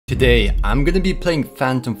Today, I'm gonna be playing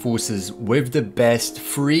Phantom Forces with the best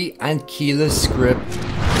free and keyless script.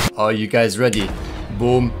 Are you guys ready?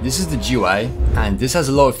 Boom, this is the GUI and this has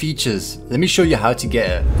a lot of features. Let me show you how to get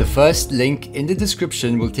it. The first link in the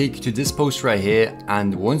description will take you to this post right here,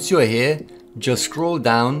 and once you're here, just scroll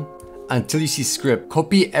down until you see script.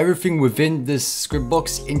 Copy everything within this script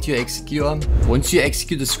box into your executor. Once you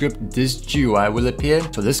execute the script, this GUI will appear.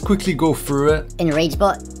 So let's quickly go through it. In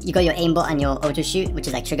RageBot, you got your AIMBOT and your auto shoot, which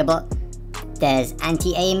is like TRIGGERBOT. There's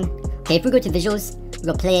anti-aim. Okay, if we go to visuals, we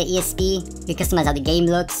got player ESP. You can customize how the game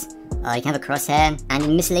looks. You can have a crosshair. And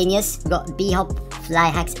in miscellaneous, we got B-hop, fly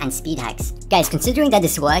hacks, and speed hacks. Guys, considering that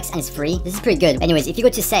this works and it's free, this is pretty good. Anyways, if you go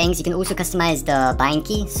to settings, you can also customize the bind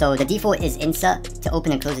key. So the default is insert to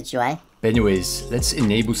open and close the GUI. But anyways, let's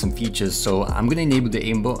enable some features. So I'm gonna enable the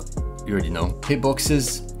aimbot. You already know.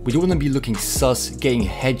 Hitboxes. We don't wanna be looking sus, getting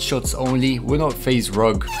headshots only. We're not phase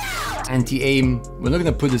rug. Anti-aim. We're not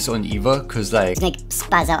gonna put this on either, cause like, it's gonna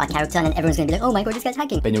spaz out our character and then everyone's gonna be like, oh my god, this guy's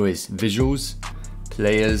hacking. But anyways, visuals,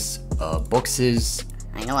 players, boxes.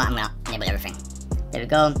 I know what, I'm gonna enable everything. There we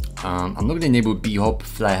go. I'm not gonna enable B-hop,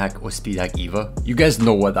 fly hack, or speed hack either. You guys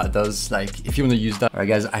know what that does, like if you wanna use that. Alright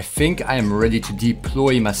guys, I think I am ready to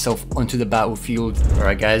deploy myself onto the battlefield.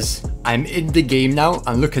 Alright guys, I'm in the game now,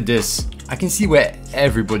 and look at this. I can see where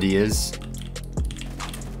everybody is.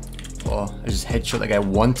 Oh, I just headshot that guy,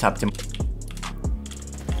 one-tapped him.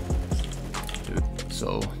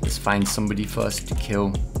 So let's find somebody first to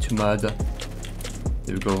kill, to murder.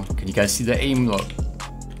 There we go. Can you guys see the aim lock?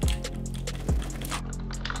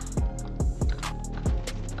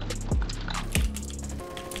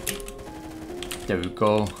 There we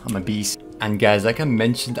go. I'm a beast. And guys, like I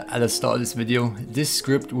mentioned at the start of this video, this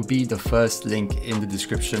script will be the first link in the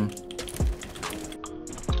description.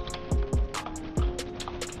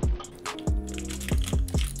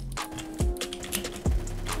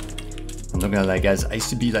 I'm not gonna lie guys, I used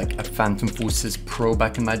to be like a Phantom Forces pro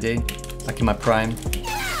back in my day, back in my prime.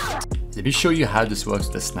 Let me show you how this works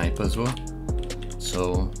with the sniper as well.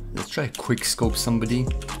 So let's try quick scope somebody.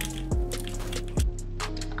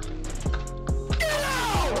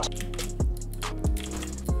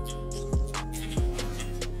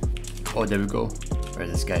 Oh, there we go.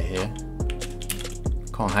 Where's this guy here?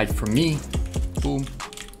 Can't hide from me. Boom.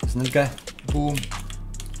 There's another guy. Boom.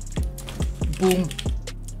 Boom.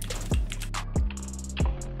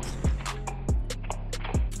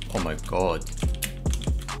 Oh my god.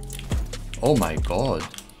 Oh my god.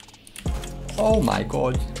 Oh my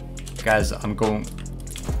god. Guys, I'm going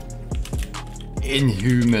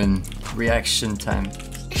inhuman reaction time.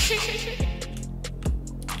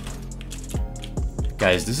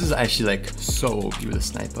 Guys, this is actually like so OP with a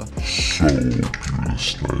sniper.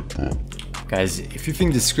 Guys, if you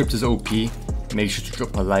think this script is OP, make sure to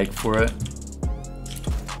drop a like for it.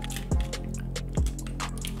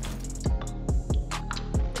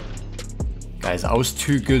 Guys, I was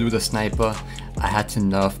too good with a sniper. I had to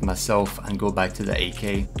nerf myself and go back to the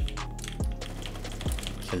AK.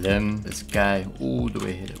 Kill him. This guy all the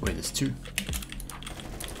way here. Wait, there's two.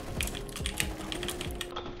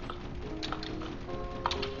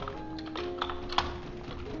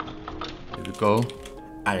 There we go.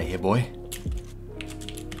 Out of here, boy.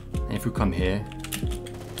 And if we come here,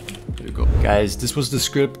 there we go. Guys, this was the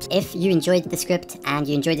script. If you enjoyed the script and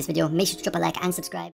you enjoyed this video, make sure to drop a like and subscribe.